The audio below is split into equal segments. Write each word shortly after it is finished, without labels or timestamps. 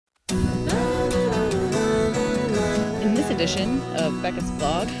edition of Becca's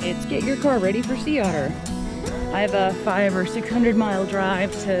vlog. It's get your car ready for Sea Otter. I have a 500 or 600 mile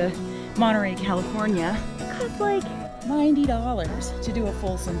drive to Monterey, California. It costs like $90 to do a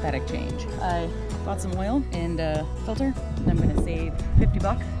full synthetic change. I bought some oil and a filter, and I'm gonna save 50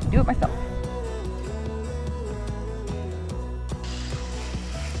 bucks to do it myself.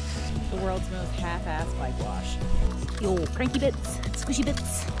 The world's most half-assed bike wash. The old cranky bits, squishy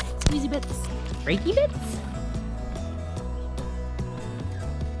bits, squeezy bits, breaky bits.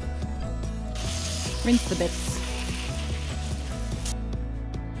 Rinse the bits.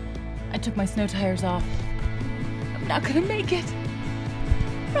 I took my snow tires off. I'm not gonna make it.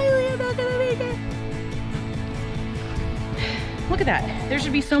 Riley, I'm not gonna make it. Look at that. There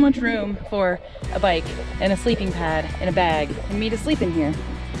should be so much room for a bike and a sleeping pad and a bag and me to sleep in here.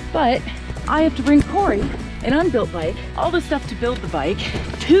 But I have to bring Corey an unbuilt bike, all the stuff to build the bike,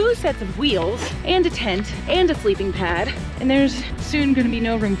 2 sets of wheels, and a tent, and a sleeping pad, and there's soon gonna be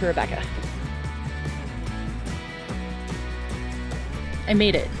no room for Rebecca. I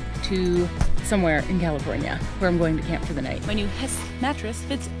made it to somewhere in California where I'm going to camp for the night. My new Hess mattress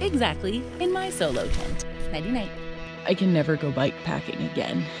fits exactly in my solo tent. Nighty night. I can never go bike packing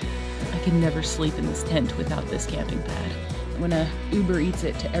again. I can never sleep in this tent without this camping pad. I'm gonna Uber Eats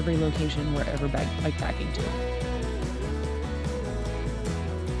it to every location wherever bike packing to.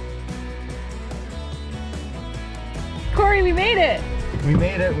 Corey, we made it! We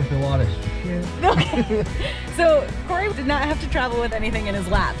made it with a lot of shit. Okay. So Corey did not have to travel with anything in his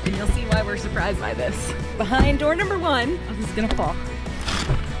lap, and you'll see why we're surprised by this. Behind door number 1, oh, this is gonna fall.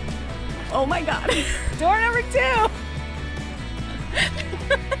 Oh my God. Door number 2.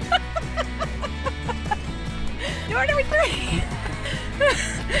 Door number 3.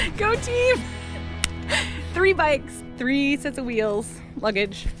 Go team. 3 bikes, 3 sets of wheels,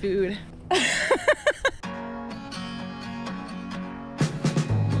 luggage, food.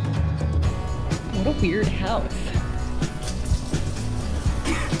 What a weird house.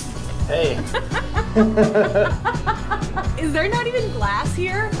 Hey. Is there not even glass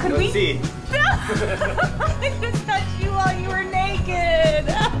here? Could we see? No! I just touched you while you were naked.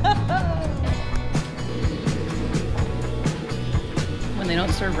 When they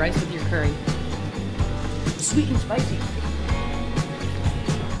don't serve rice with your curry. Sweet and spicy.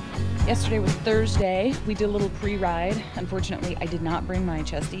 Yesterday was Thursday. We did a little pre-ride. Unfortunately, I did not bring my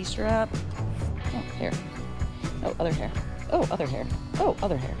chesty strap. Oh, hair. Oh, other hair. Oh, other hair. Oh,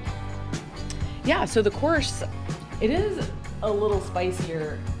 other hair. Yeah, so the course, it is a little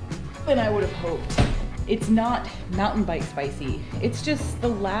spicier than I would have hoped. It's not mountain bike spicy. It's just the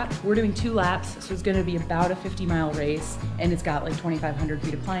lap. We're doing 2 laps, so it's gonna be about a 50-mile race, and it's got like 2,500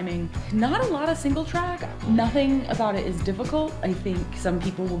 feet of climbing. Not a lot of single track. Nothing about it is difficult. I think some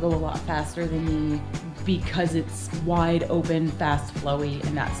people will go a lot faster than me because it's wide open, fast, flowy,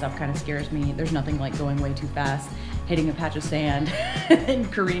 and that stuff kind of scares me. There's nothing like going way too fast, hitting a patch of sand,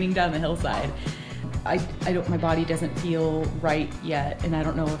 and careening down the hillside. I don't, my body doesn't feel right yet, and I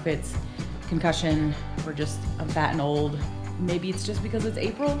don't know if it's concussion or just I'm fat and old. Maybe it's just because it's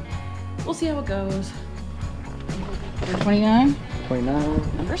April. We'll see how it goes. Number 29?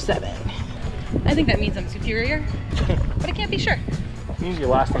 29. Number 7. I think that means I'm superior, but I can't be sure. Means your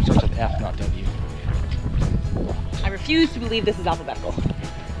last one starts with F, not W. I refuse to believe this is alphabetical.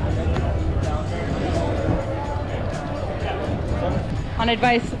 On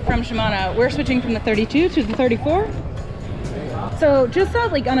advice from Shimano, we're switching from the 32 to the 34. So just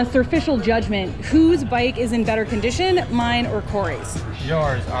like on a superficial judgment, whose bike is in better condition, mine or Corey's?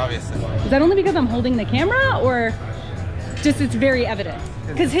 Yours, obviously. Is that only because I'm holding the camera, or just it's very evident?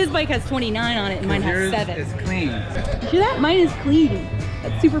 Because his bike has 29 on it and mine has 7. It's clean. See that? Mine is clean.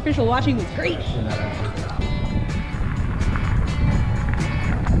 That superficial watching was great.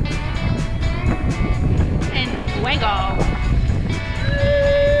 And Fuego.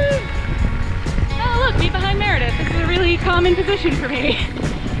 Oh look, me behind Meredith. This is a really common position for me.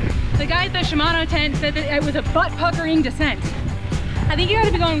 The guy at the Shimano tent said that it was a butt-puckering descent. I think you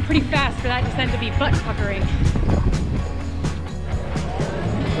gotta be going pretty fast for that descent to be butt-puckering.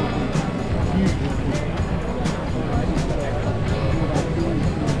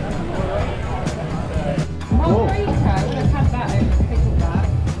 Oh, great. I would have had that. I picked up that.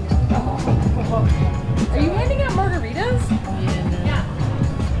 Are you handing out margaritas? Yeah.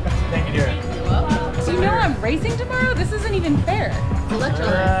 Thank you, dear. So you know I'm racing tomorrow? This isn't even fair.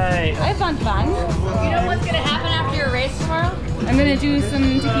 Literally. Right. I have fun. You know what's gonna happen after your race tomorrow? I'm gonna do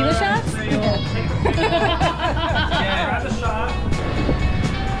some tequila shots. Yeah. Grab a shot.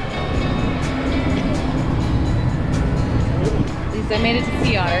 At least I made it to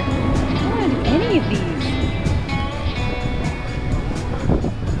Sea Otter. I don't want any of these.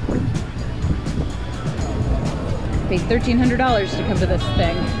 Paid $1,300 to come to this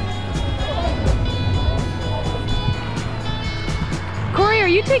thing. Corey, are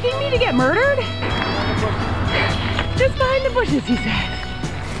you taking me to get murdered? Just behind the bushes, he says.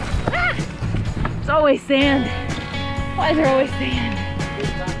 Ah! It's always sand. Why is there always sand?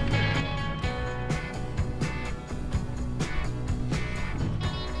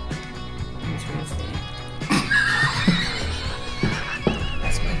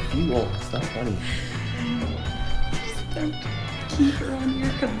 That's my fuel. It's not funny. Just don't keep her on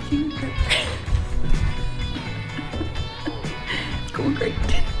your computer. It's going great.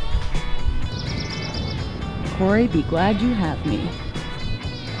 Corey, be glad you have me.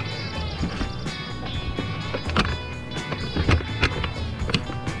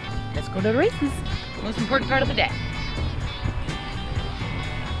 Let's go to the races. Most important part of the day.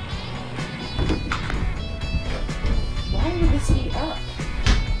 Why would this be up?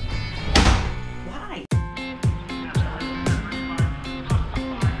 Why?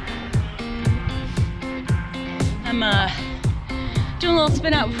 I'm doing a little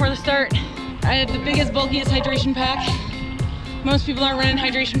spin out before the start. I have the biggest, bulkiest hydration pack. Most people aren't running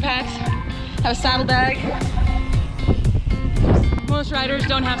hydration packs. I have a saddlebag. Most riders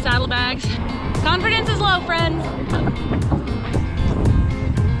don't have saddlebags. Confidence is low, friends.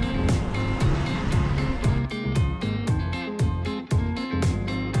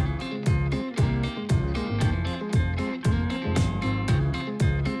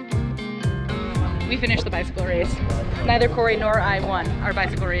 We finished the bicycle race. Neither Corey nor I won our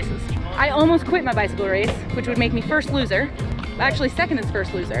bicycle races. I almost quit my bicycle race, which would make me first loser. Actually, second is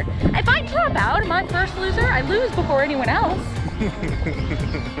first loser. If I drop out and I'm first loser, I lose before anyone else.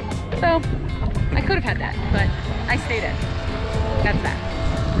 So, I could have had that, but I stayed in. That's that.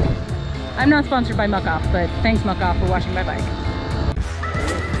 I'm not sponsored by Muck Off, but thanks Muck Off for washing my bike.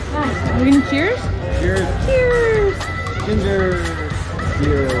 We're gonna cheers? Cheers. Cheers! Ginger.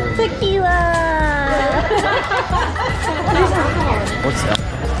 Cheers. Tequila! What's that?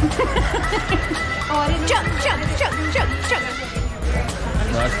 Jump, jump, jump, jump, jump.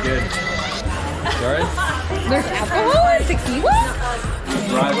 That's good. Sorry? There's alcohol and tequila?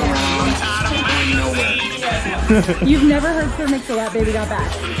 Driving around, going nowhere. You've never heard Sir Mix-a-Lot Baby Got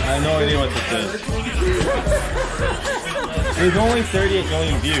Back. I have no idea what this is. There's only 38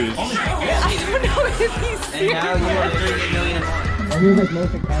 million views. I don't know if he's serious. And now you are 38 million.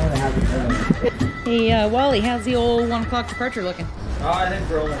 Hey, Wally, how's the old 1 o'clock departure looking? I think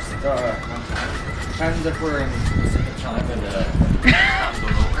we're almost depends if we're in Pacific time and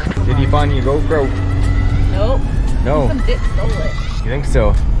Did you find your GoPro? Nope. No. Some dick stole it. You think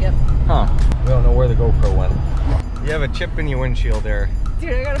so? Yep. Huh. We don't know where the GoPro went. You have a chip in your windshield there.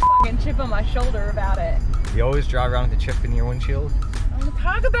 Dude, I got a fucking chip on my shoulder about it. You always drive around with a chip in your windshield? I want to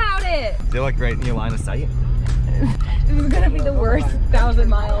talk about it. They're like right in your line of sight. This is gonna be the worst 1,000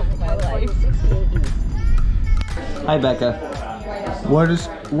 miles of my life. Hi, Becca.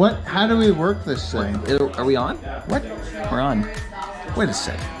 How do we work this thing? Are we on? What? We're on. Wait a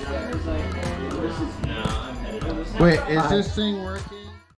second. Wait, is this thing working?